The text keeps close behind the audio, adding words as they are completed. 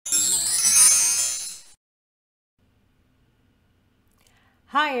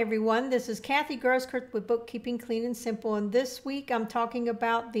Hi everyone, this is Kathy Grosskirk with Bookkeeping Clean and Simple, and this week I'm talking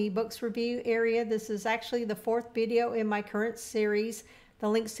about the books review area. This is actually the fourth video in my current series. The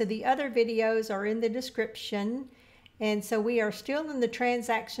links to the other videos are in the description. And so we are still in the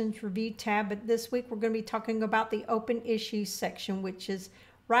Transactions Review tab, but this week we're going to be talking about the Open Issues section, which is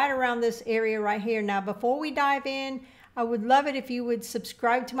right around this area right here. Now before we dive in, I would love it if you would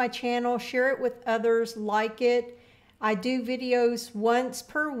subscribe to my channel, share it with others, like it. I do videos once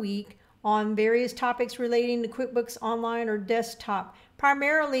per week on various topics relating to QuickBooks Online or desktop,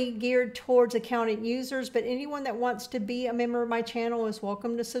 primarily geared towards accountant users, but anyone that wants to be a member of my channel is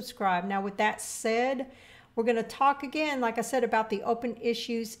welcome to subscribe. Now with that said, we're going to talk again, like I said, about the Open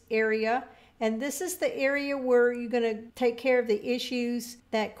Issues area. And this is the area where you're going to take care of the issues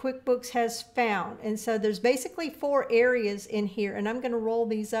that QuickBooks has found. And so there's basically 4 areas in here, and I'm going to roll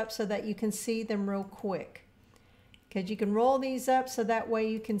these up so that you can see them real quick. Because you can roll these up so that way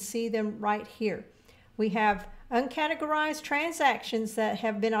you can see them right here. We have uncategorized transactions that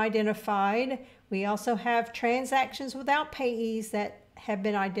have been identified. We also have transactions without payees that have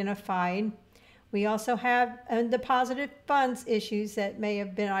been identified. We also have undeposited funds issues that may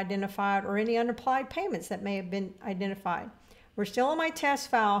have been identified, or any unapplied payments that may have been identified. We're still on my test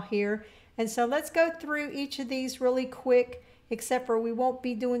file here, and so let's go through each of these really quick, except for we won't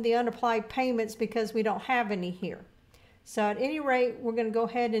be doing the unapplied payments because we don't have any here. So at any rate, we're going to go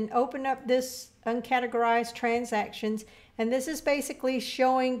ahead and open up this uncategorized transactions. And this is basically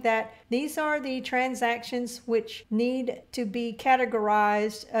showing that these are the transactions which need to be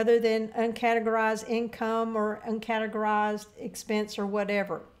categorized other than uncategorized income or uncategorized expense or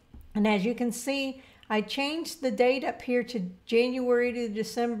whatever. And as you can see, I changed the date up here to January to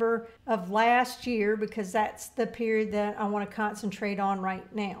December of last year because that's the period that I want to concentrate on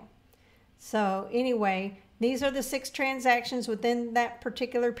right now. So anyway, these are the 6 transactions within that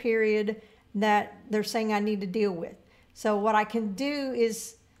particular period that they're saying I need to deal with. So what I can do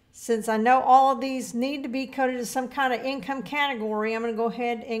is, since I know all of these need to be coded to some kind of income category, I'm going to go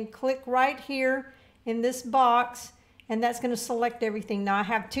ahead and click right here in this box, and that's going to select everything. Now I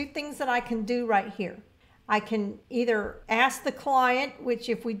have 2 things that I can do right here. I can either ask the client, which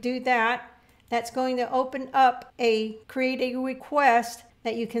if we do that, that's going to open up create a request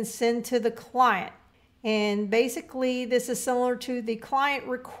that you can send to the client. And basically this is similar to the client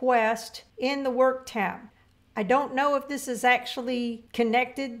request in the work tab. I don't know if this is actually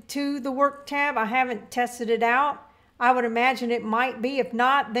connected to the work tab. I haven't tested it out. I would imagine it might be. If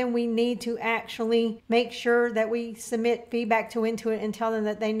not, then we need to actually make sure that we submit feedback to Intuit and tell them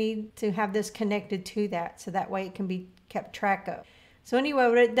that they need to have this connected to that, so that way it can be kept track of. So anyway,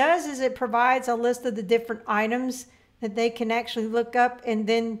 what it does is it provides a list of the different items that they can actually look up, and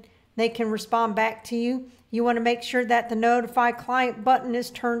then they can respond back to you. You want to make sure that the notify client button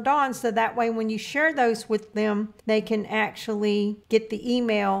is turned on, so that way when you share those with them, they can actually get the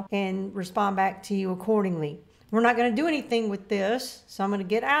email and respond back to you accordingly. We're not going to do anything with this, so I'm going to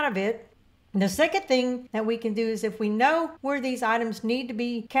get out of it. The second thing that we can do is, if we know where these items need to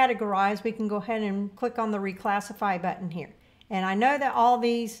be categorized, we can go ahead and click on the reclassify button here. And I know that all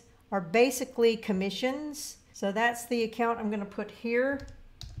these are basically commissions, so that's the account I'm going to put here.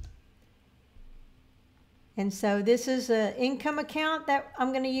 And so this is an income account that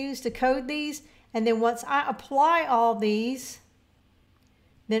I'm going to use to code these. And then once I apply all these,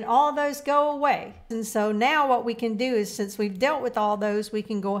 then all of those go away. And so now what we can do is, since we've dealt with all those, we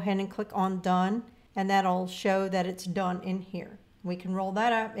can go ahead and click on done, and that'll show that it's done in here. We can roll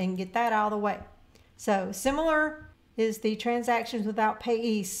that up and get that out of the way. So similar is the transactions without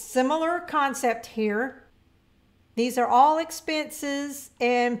payees. Similar concept here. These are all expenses,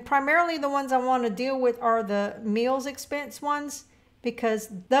 and primarily the ones I want to deal with are the meals expense ones, because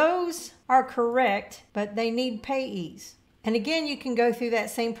those are correct, but they need payees. And again, you can go through that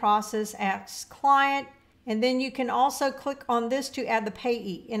same process, ask client, and then you can also click on this to add the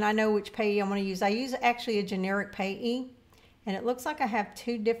payee. And I know which payee I'm going to use. I use actually a generic payee, and it looks like I have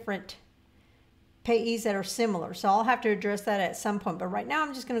 2 different payees that are similar, so I'll have to address that at some point. But right now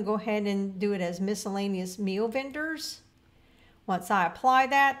I'm just going to go ahead and do it as miscellaneous meal vendors. Once I apply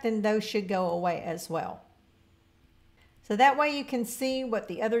that, then those should go away as well. So that way you can see what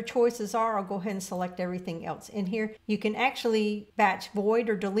the other choices are. I'll go ahead and select everything else in here. You can actually batch void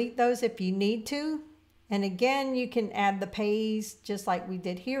or delete those if you need to. And again, you can add the payees just like we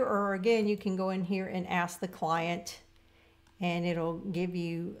did here, or again, you can go in here and ask the client, and it'll give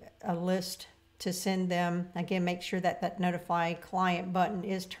you a list to send them. Again, make sure that that notify client button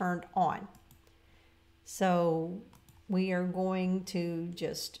is turned on. So we are going to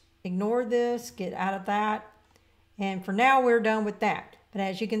just ignore this, get out of that. And for now, we're done with that. But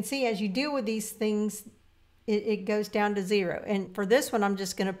as you can see, as you deal with these things, it goes down to 0. And for this one, I'm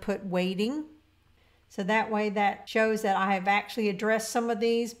just going to put waiting. So that way that shows that I have actually addressed some of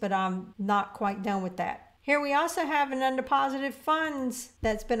these, but I'm not quite done with that. Here we also have an undeposited funds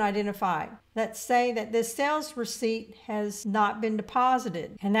that's been identified. Let's say that this sales receipt has not been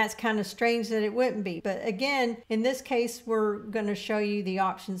deposited, and that's kind of strange that it wouldn't be. But again, in this case, we're going to show you the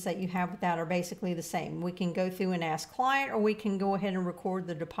options that you have with that are basically the same. We can go through and ask client, or we can go ahead and record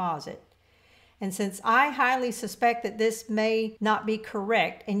the deposit. And since I highly suspect that this may not be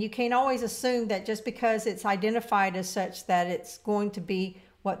correct, and you can't always assume that just because it's identified as such that it's going to be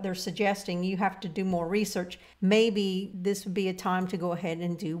what they're suggesting, you have to do more research. Maybe this would be a time to go ahead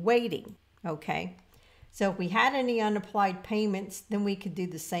and do waiting, okay? So if we had any unapplied payments, then we could do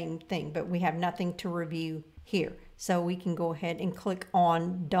the same thing, but we have nothing to review here. So we can go ahead and click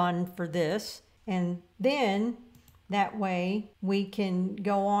on done for this, and then that way we can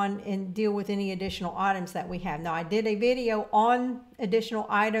go on and deal with any additional items that we have. Now, I did a video on additional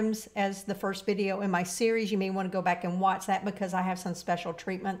items as the first video in my series. You may want to go back and watch that because I have some special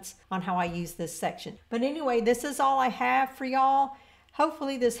treatments on how I use this section. But anyway, this is all I have for y'all.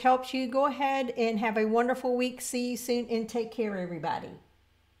 Hopefully this helps you. Go ahead and have a wonderful week. See you soon and take care, everybody.